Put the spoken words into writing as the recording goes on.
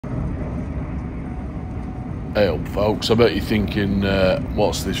Hey up folks, I bet you're thinking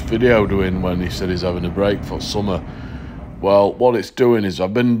what's this video doing when he said he's having a break for summer. Well, what it's doing is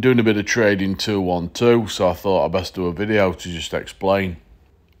I've been doing a bit of trading 212, so I thought I'd best do a video to just explain.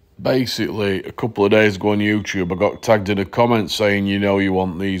 Basically, a couple of days ago on YouTube I got tagged in a comment saying you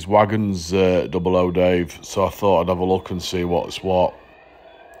want these wagons, Double O Dave, so I thought I'd have a look and see what's what.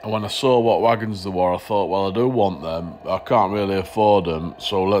 And when I saw what wagons there were, I thought, well, I do want them. I can't really afford them,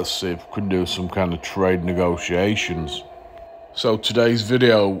 so let's see if we can do some kind of trade negotiations. So today's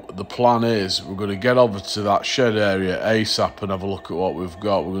video, the plan is we're going to get over to that shed area ASAP and have a look at what we've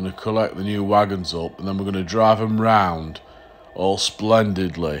got. We're going to collect the new wagons up, and then we're going to drive them round all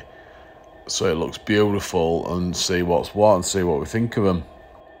splendidly so it looks beautiful, and see what's what and see what we think of them.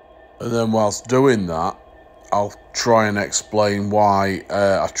 And then whilst doing that, I'll try and explain why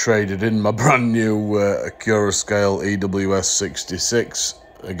I traded in my brand new Accurascale EWS 66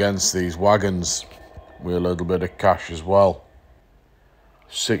 against these wagons with a little bit of cash as well.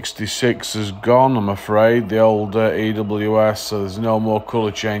 66 is gone, I'm afraid, the old EWS, so there's no more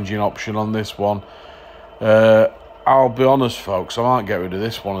colour changing option on this one. I'll be honest folks, I might get rid of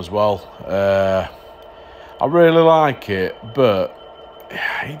this one as well. I really like it, but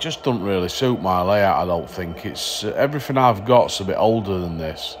it just doesn't really suit my layout, I don't think. It's everything I've got's a bit older than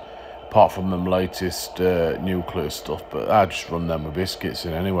this, apart from them latest nuclear stuff, but I just run them with biscuits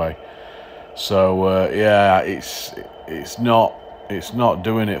in anyway. So yeah, it's not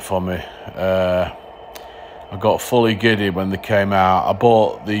doing it for me. I got fully giddy when they came out. I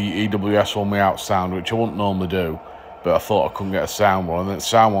bought the EWS one without sound, which I wouldn't normally do, but I thought I couldn't get a sound one, and then the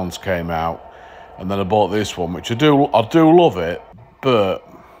sound ones came out, and then I bought this one, which I do love it, but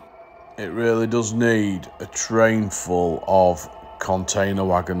it really does need a train full of container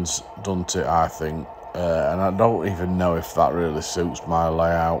wagons, doesn't it, I think. And I don't even know if that really suits my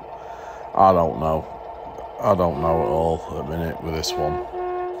layout. I don't know at all at the minute with this one.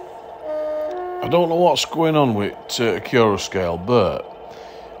 I don't know what's going on with Accurascale, but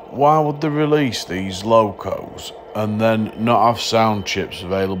why would they release these locos and then not have sound chips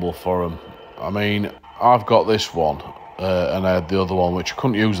available for them? I mean, I've got this one, and I had the other one, which I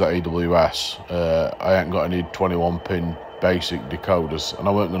couldn't use that EWS. I ain't got any 21-pin basic decoders, and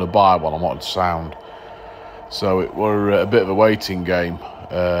I weren't going to buy one, I wanted sound. So it were a bit of a waiting game.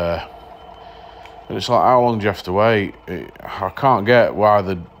 And it's like, how long do you have to wait? I can't get why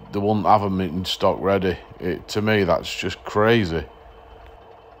they wouldn't have them in stock ready. To me, that's just crazy.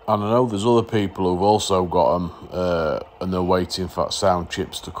 And I know there's other people who've also got them, and they're waiting for sound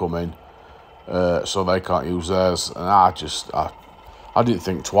chips to come in. So they can't use theirs, and I didn't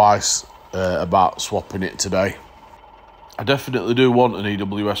think twice about swapping it today. I definitely do want an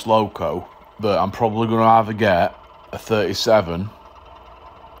EWS loco, but I'm probably going to either get a 37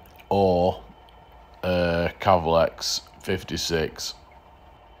 or a Cavalex 56.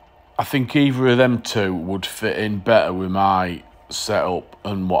 I think either of them two would fit in better with my setup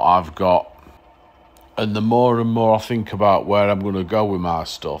and what I've got. And the more and more I think about where I'm going to go with my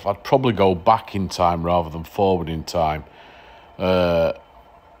stuff, I'd probably go back in time rather than forward in time. And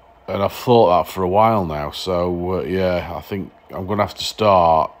I've thought that for a while now. So, yeah, I think I'm going to have to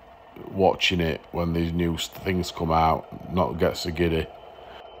start watching it when these new things come out, not get so giddy.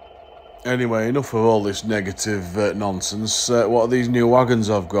 Anyway, enough of all this negative nonsense. What are these new wagons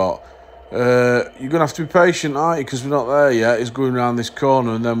I've got? You're going to have to be patient, aren't you? Because we're not there yet. It's going around this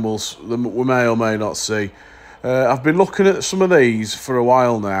corner, and then we may or may not see. I've been looking at some of these for a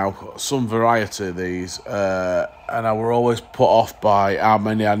while now, some variety of these, and I were always put off by how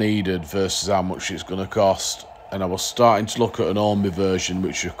many I needed versus how much it's going to cost. And I was starting to look at an Ormy version,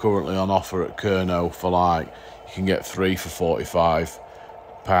 which are currently on offer at Kerno for you can get 3 for £45.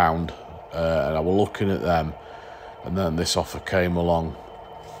 And I was looking at them, and then this offer came along.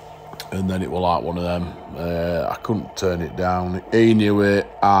 And then it was like one of them. I couldn't turn it down. He knew it,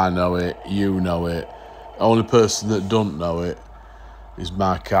 I know it, you know it. The only person that don't know it is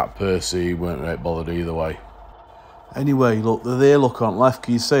my cat Percy. He weren't right bothered either way. Anyway, look, they're there, look on left,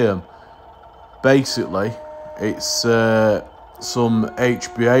 can you see them? Basically, it's some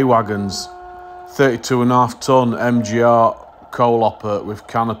HBA wagons, 32.5 ton MGR coal hopper with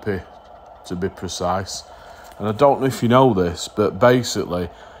canopy, to be precise. And I don't know if you know this, but basically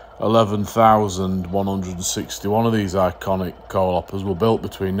 11,161 of these iconic coal hoppers were built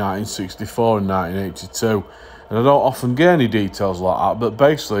between 1964 and 1982. And I don't often get any details like that, but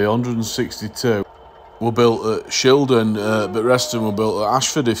basically 162 were built at Shildon, but the rest of them were built at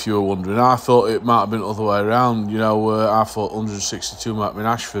Ashford, if you were wondering. I thought it might have been the other way around, I thought 162 might have been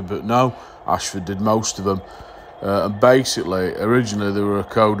Ashford, but no, Ashford did most of them. And basically, originally they were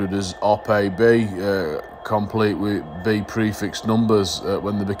coded as op AB, complete with B prefix numbers.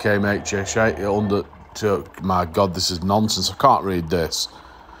 When they became HH8 my God, this is nonsense. I can't read this.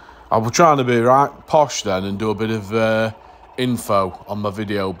 I was trying to be right posh then and do a bit of info on my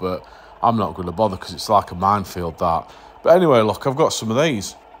video, but I'm not going to bother because it's like a minefield, that. But anyway, look, I've got some of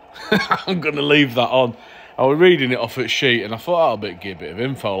these. I'm going to leave that on. I was reading it off its sheet and I thought I'll give a bit of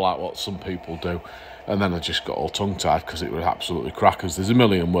info like what some people do. And then I just got all tongue-tied because it was absolutely crackers. There's a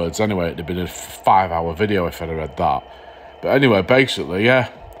million words anyway. It'd have been a 5-hour video if I'd have read that. But anyway, basically, yeah,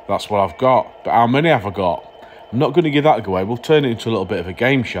 that's what I've got. But how many have I got? I'm not going to give that away. We'll turn it into a little bit of a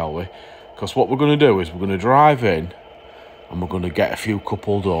game, shall we? Because what we're going to do is we're going to drive in and we're going to get a few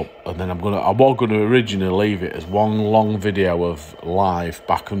coupled up, and then I was going to originally leave it as one long video of live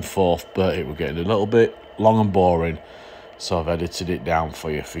back and forth, but it was getting a little bit long and boring, so I've edited it down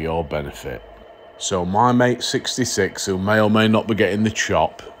for you for your benefit. So my mate 66, who may or may not be getting the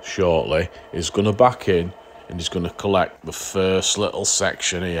chop shortly, is going to back in and he's going to collect the first little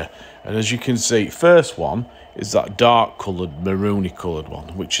section here. And as you can see, first one is that dark coloured, maroony coloured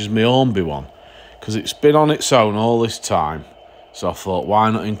one, which is my Hornby one, because it's been on its own all this time. So I thought,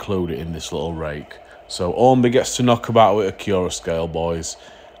 why not include it in this little rake? So Hornby gets to knock about with Accurascale, boys,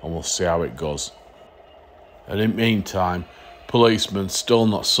 and we'll see how it goes. And in the meantime, policeman still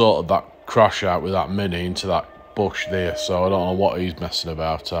not sorted that crash out with that Mini into that bush there, so I don't know what he's messing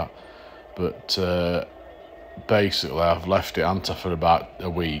about at. But basically, I've left it ante for about a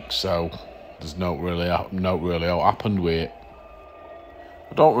week, so there's not really what happened with it.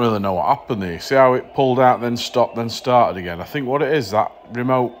 I don't really know what happened there. See how it pulled out, then stopped, then started again? I think what it is, that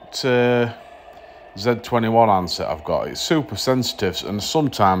remote Z21 handset I've got, it's super sensitive, and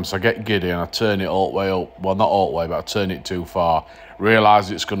sometimes I get giddy and I turn it all the way up. Well, not all the way, but I turn it too far. Realise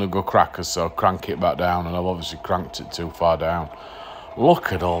it's going to go crackers, so I crank it back down, and I've obviously cranked it too far down.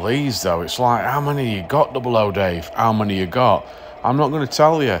 Look at all these, though. It's like, how many you got, Double O Dave? How many you got? I'm not going to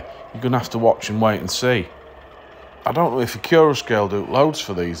tell you. You're going to have to watch and wait and see. I don't know if Accurascale do loads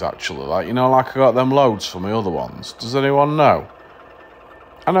for these, actually. Like, you know, like I got them loads for my other ones. Does anyone know?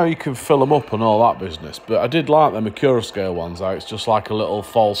 I know you can fill them up and all that business, but I did like them Accurascale ones. Like, it's just like a little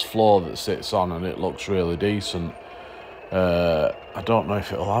false floor that sits on and it looks really decent. I don't know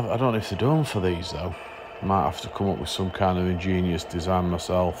if it'll have... I don't know if they're doing for these, though. I might have to come up with some kind of ingenious design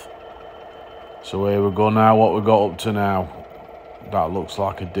myself. So here we go now, what we got up to now. That looks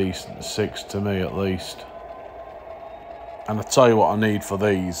like a decent 6 to me, at least. And I tell you what I need for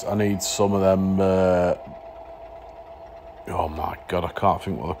these. I need some of them... oh my God, I can't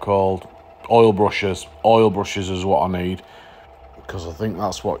think what they're called. Oil brushes. Oil brushes is what I need. Because I think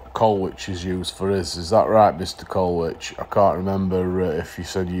that's what Colwich is used for his. Is that right, Mr. Colwich? I can't remember if you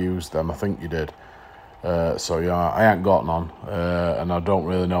said you used them. I think you did. So yeah, I ain't got none. And I don't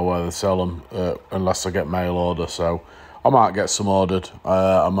really know where they sell them unless I get mail order. So I might get some ordered.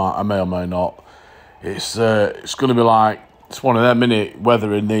 I may or may not. It's going to be like... It's one of them, innit?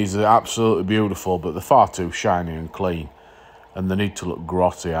 Weathering these are absolutely beautiful, but they're far too shiny and clean. And they need to look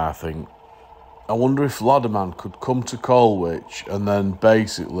grotty, I think. I wonder if Ladderman could come to Colwich and then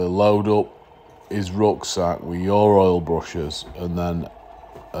basically load up his rucksack with your oil brushes, and then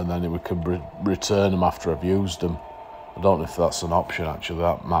we can return them after I've used them. I don't know if that's an option, actually.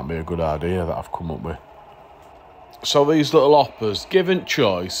 That might be a good idea that I've come up with. So these little hoppers, given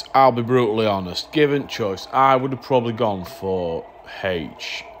choice, I'll be brutally honest, given choice, I would have probably gone for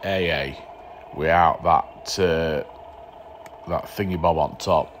HAA without that that thingy bob on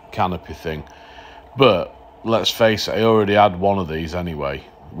top, canopy thing. But let's face it, I already had one of these anyway,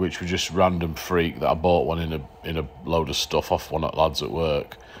 which was just random freak that I bought one in a load of stuff off one of the lads at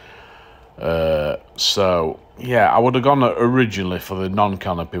work. So yeah, I would have gone originally for the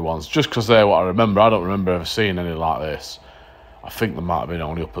non-canopy ones, just because they're what I remember. I don't remember ever seeing any like this. I think they might have been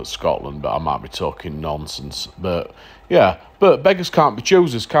only up at Scotland, but I might be talking nonsense. But yeah, but beggars can't be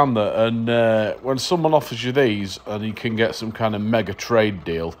choosers, can they? And when someone offers you these and you can get some kind of mega trade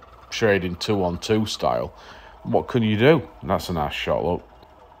deal, trading 2-on-2 style, what can you do? And that's a nice shot, look.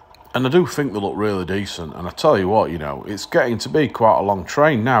 And I do think they look really decent. And I tell you what, you know, it's getting to be quite a long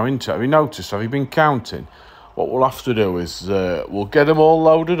train now, isn't it? Have you noticed? Have you been counting? What we'll have to do is we'll get them all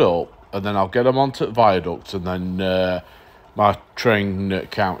loaded up, and then I'll get them onto the viaduct, and then my train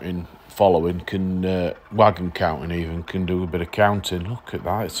counting following can, wagon counting even, can do a bit of counting. Look at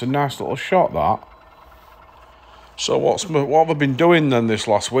that. It's a nice little shot, that. So what have I been doing then this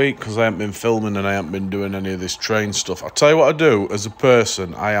last week? Because I haven't been filming and I haven't been doing any of this train stuff. I tell you what I do as a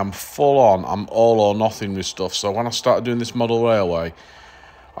person. I am full on. I'm all or nothing with stuff. So when I started doing this model railway,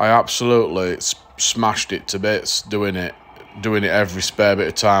 I absolutely smashed it to bits doing it every spare bit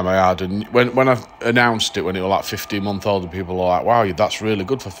of time I had. And when I announced it, when it was like 15-month-old, people were like, wow, that's really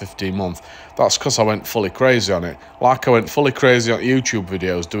good for 15 months. That's because I went fully crazy on it. Like I went fully crazy on YouTube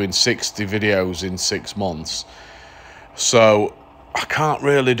videos, doing 60 videos in 6 months. So I can't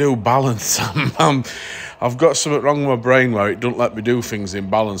really do balance. I've got something wrong with my brain where it doesn't let me do things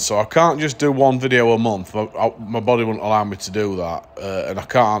in balance. So I can't just do one video a month. My body won't allow me to do that. And I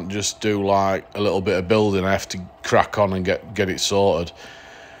can't just do like a little bit of building. I have to crack on and get it sorted.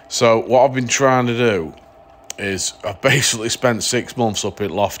 So what I've been trying to do is I've basically spent 6 months up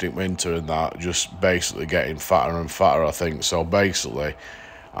in loft in winter and that, just basically getting fatter and fatter, I think. So basically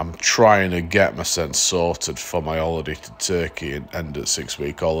I'm trying to get myself sorted for my holiday to Turkey and end at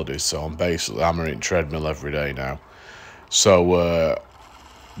 6-week holidays. So I'm basically hammering treadmill every day now. So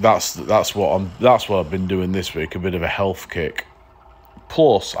that's what I've been doing this week, a bit of a health kick.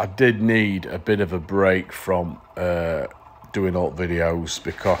 Plus, I did need a bit of a break from doing alt videos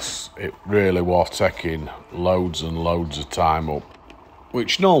because it really was taking loads and loads of time up,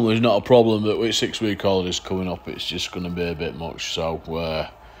 which normally is not a problem, but with 6-week holidays coming up, it's just going to be a bit much. So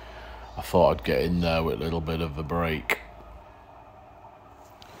I thought I'd get in there with a little bit of a break.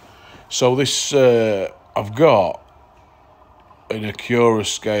 So this, I've got an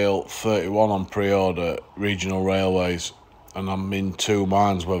Accurascale 31 on pre-order, Regional Railways, and I'm in two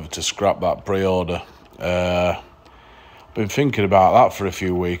minds whether to scrap that pre-order. Been thinking about that for a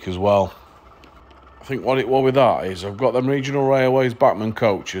few weeks as well. I think what with that is I've got them Regional Railways Bachmann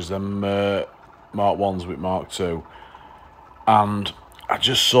coaches, them Mark 1s with Mark 2, and I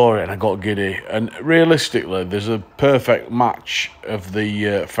just saw it and I got giddy. And realistically, there's a perfect match of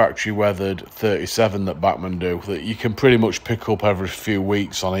the factory weathered 37 that Bachmann do that you can pretty much pick up every few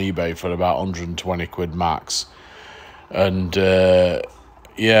weeks on eBay for about 120 quid max. And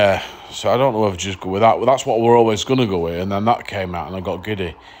yeah, so I don't know if I just go with that. Well, that's what we're always going to go with. And then that came out and I got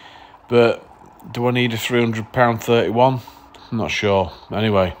giddy. But do I need a £300 31? I'm not sure.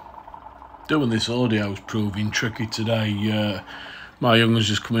 Anyway, doing this audio is proving tricky today. My young one's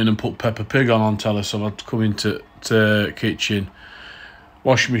just come in and put Peppa Pig on telly, so I've come into kitchen.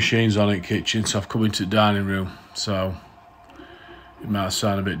 Washing machine's on in kitchen, so I've come into the dining room. So it might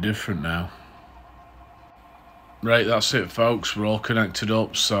sound a bit different now. Right, that's it, folks. We're all connected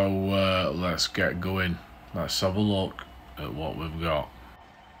up, so let's get going. Let's have a look at what we've got.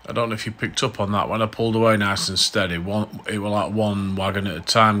 I don't know if you picked up on that. When I pulled away nice and steady, it was like one wagon at a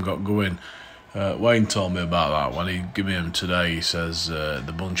time got going. Wayne told me about that. When he gave me them today, he says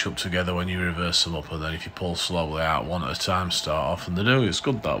they bunch up together when you reverse them up, and then if you pull slowly out, one at a time start off, and they do. It's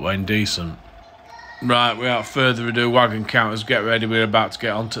good that way and decent. Right, without further ado, wagon counters, get ready. We're about to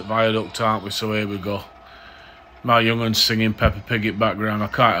get onto the viaduct, aren't we? So here we go. My young one's singing Peppa Pig in background. I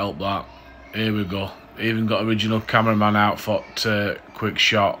can't help that. Here we go. Even got original cameraman outfit, quick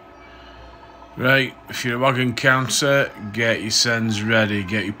shot. Right, if you're a wagon counter, get your sends ready.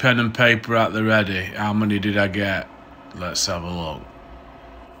 Get your pen and paper at the ready. How many did I get? Let's have a look.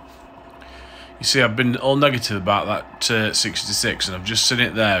 You see, I've been all negative about that 66, and I've just seen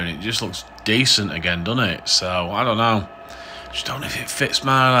it there, and it just looks decent again, doesn't it? So, I don't know. Just don't know if it fits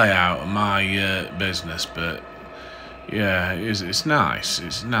my layout and my business, but yeah, it's nice.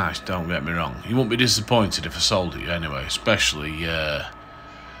 It's nice, don't get me wrong. You won't be disappointed if I sold it you anyway, especially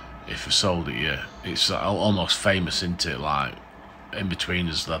if I sold it you. It's almost famous, isn't it? Like,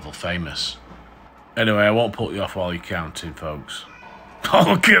 in-betweeners level famous. Anyway, I won't put you off while you're counting, folks. Oh,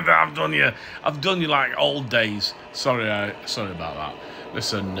 look at that, I've done you like old days. Sorry about that.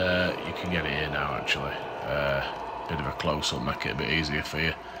 Listen, you can get it here now, actually. Bit of a close-up, make it a bit easier for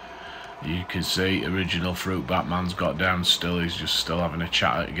you. You can see original Fruit Batman's got down still. He's just still having a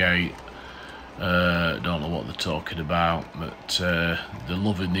chat at gate. Don't know what they're talking about, but they're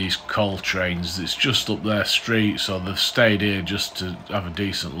loving these coal trains. It's just up their street, so they've stayed here just to have a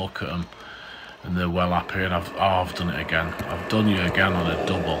decent look at them, and they're well happy. And I've done it again. I've done you again on a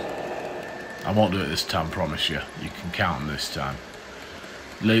double. I won't do it this time, promise you. You can count them this time.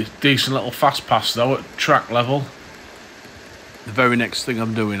 Decent little fast pass though at track level. The very next thing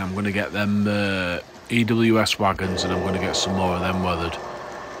I'm doing, I'm going to get them EWS wagons, and I'm going to get some more of them weathered.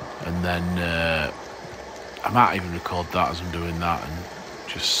 And then I might even record that as I'm doing that, and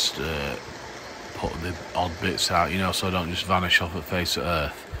just put the odd bits out, you know, so I don't just vanish off the face of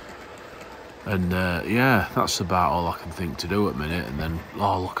earth. And yeah, that's about all I can think to do at the minute. And then,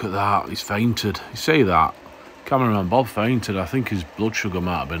 oh, look at that, he's fainted. You see that? Cameraman Bob fainted. I think his blood sugar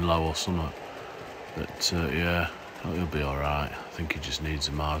might have been low or something. But yeah, he'll be alright. I think he just needs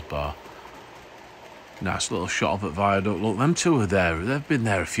a Mars bar. Nice little shot of at Viaduct. Look, them two are there. They've been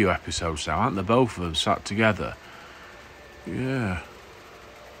there a few episodes now, aren't they? Both of them sat together. Yeah.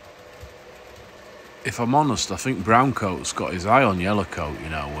 If I'm honest, I think Browncoat's got his eye on Yellowcoat, you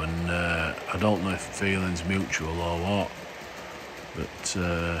know, and I don't know if feeling's mutual or what. But,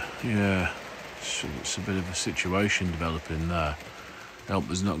 yeah, it's a bit of a situation developing there. I hope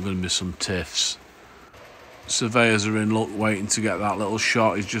there's not going to be some tiffs. Surveyors are in luck waiting to get that little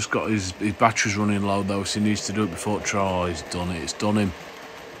shot. He's just got his batteries running low though, so he needs to do it before he's done it. It's done him.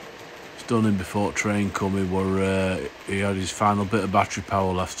 It's done him before train coming, where he had his final bit of battery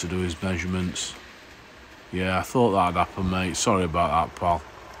power left to do his measurements. Yeah, I thought that'd happen, mate. Sorry about that, pal.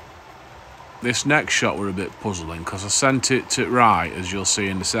 This next shot were a bit puzzling because I sent it to right, as you'll see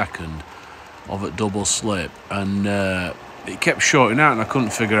in a second, of a double slip, and it kept shorting out and I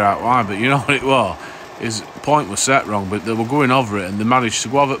couldn't figure out why. But you know what it was? His point was set wrong, but they were going over it and they managed to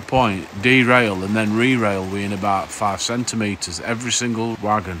go over at point, derail and then re-rail within about 5 centimetres, every single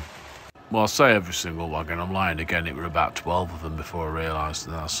wagon. Well, I say every single wagon, I'm lying again, it were about 12 of them before I realised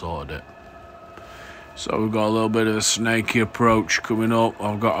and I sorted it. So we've got a little bit of a snaky approach coming up.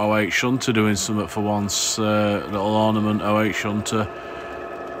 I've got 08 Shunter doing something for once, little ornament 08 Shunter.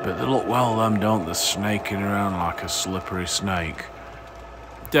 But they look well, them, don't they? Snaking around like a slippery snake.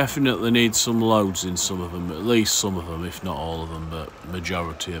 Definitely need some loads in some of them, at least some of them, if not all of them, but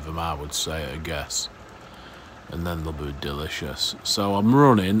majority of them I would say, I guess. And then they'll be delicious. So I'm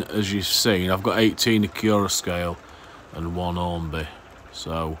running, as you've seen, I've got 18 Accurascale and 1 Hornby.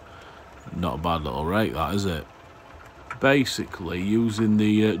 So not a bad little rate that, is it? Basically, using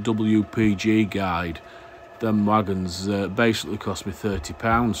the WPG guide, them wagons basically cost me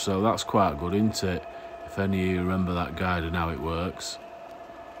 £30, so that's quite good, isn't it? If any of you remember that guide and how it works.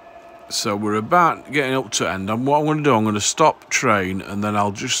 So we're about getting up to end, and what I'm going to do, I'm going to stop train and then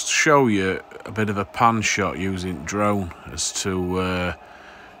I'll just show you a bit of a pan shot using drone as to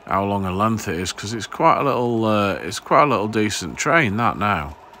how long a length it is, because it's quite a little decent train that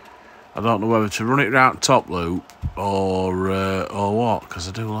now. I don't know whether to run it round top loop or what, because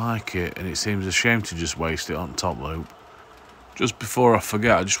I do like it and it seems a shame to just waste it on top loop. Just before I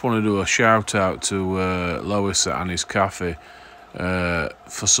forget, I just want to do a shout out to Lois at Annie's Cafe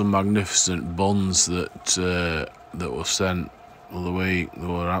for some magnificent buns that were sent the other week. They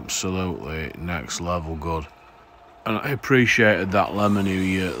were absolutely next level good, and I appreciated that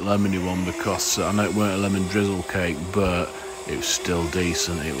lemony one because I know it weren't a lemon drizzle cake, but it was still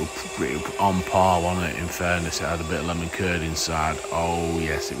decent. It was pretty on par, wasn't it? In fairness, it had a bit of lemon curd inside. Oh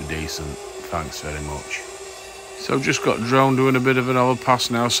yes, it was decent. Thanks very much. So just got drone doing a bit of an overpass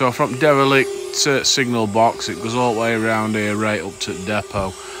now. So from derelict signal box, it goes all the way around here, right up to the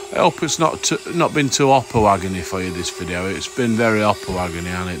depot. I hope it's not been too opera-wagony for you, this video. It's been very opera-wagony,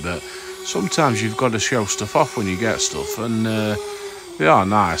 hasn't it? But sometimes you've got to show stuff off when you get stuff, and they are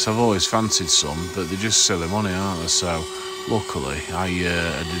nice. I've always fancied some, but they're just silly money, aren't they? So luckily, I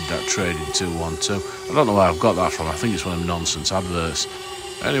did that trade in 212. I don't know where I've got that from. I think it's one of them nonsense adverts.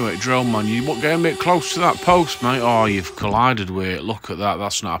 Anyway, drone man, you getting a bit close to that post, mate. Oh, you've collided with it. Look at that.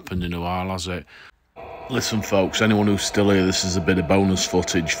 That's not happened in a while, has it? Listen, folks, anyone who's still here, this is a bit of bonus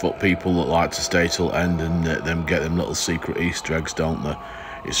footage for people that like to stay till end and them get them little secret Easter eggs, don't they?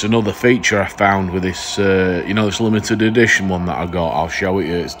 It's another feature I found with this, you know, this limited edition one that I got. I'll show it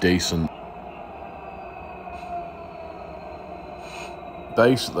you. It's decent.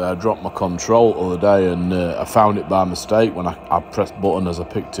 Basically, I dropped my control the other day and I found it by mistake when I pressed button as I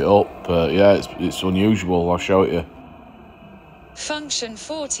picked it up. Yeah, it's unusual. I'll show it you. Function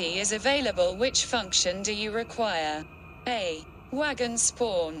 40 is available. Which function do you require? A. Wagon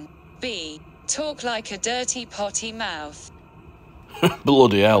spawn. B. Talk like a dirty potty mouth.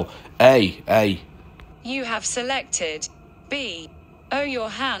 Bloody hell. A. You have selected B. Oh, your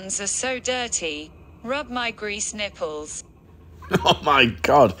hands are so dirty. Rub my grease nipples. Oh my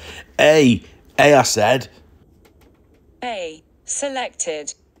God. A, I said. A.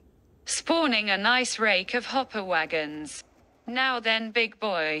 Selected. Spawning a nice rake of hopper wagons. Now then, big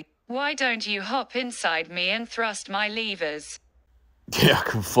boy, why don't you hop inside me and thrust my levers? Yeah,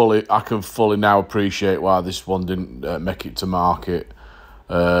 I can fully now appreciate why this one didn't make it to market.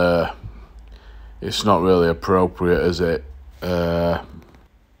 It's not really appropriate, is it? I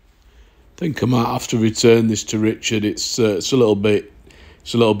think I might have to return this to Richard. It's a little bit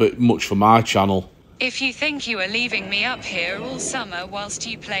much for my channel. If you think you are leaving me up here all summer whilst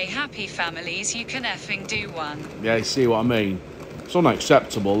you play Happy Families, you can effing do one. Yeah, you see what I mean? It's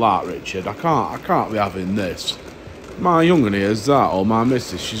unacceptable, that, Richard. I can't be having this. My young'un hears that, or my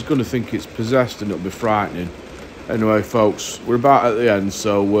missus, she's going to think it's possessed and it'll be frightening. Anyway, folks, we're about at the end,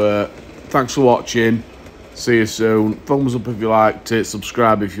 so thanks for watching. See you soon. Thumbs up if you liked it.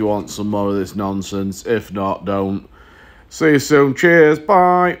 Subscribe if you want some more of this nonsense. If not, don't. See you soon. Cheers.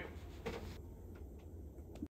 Bye.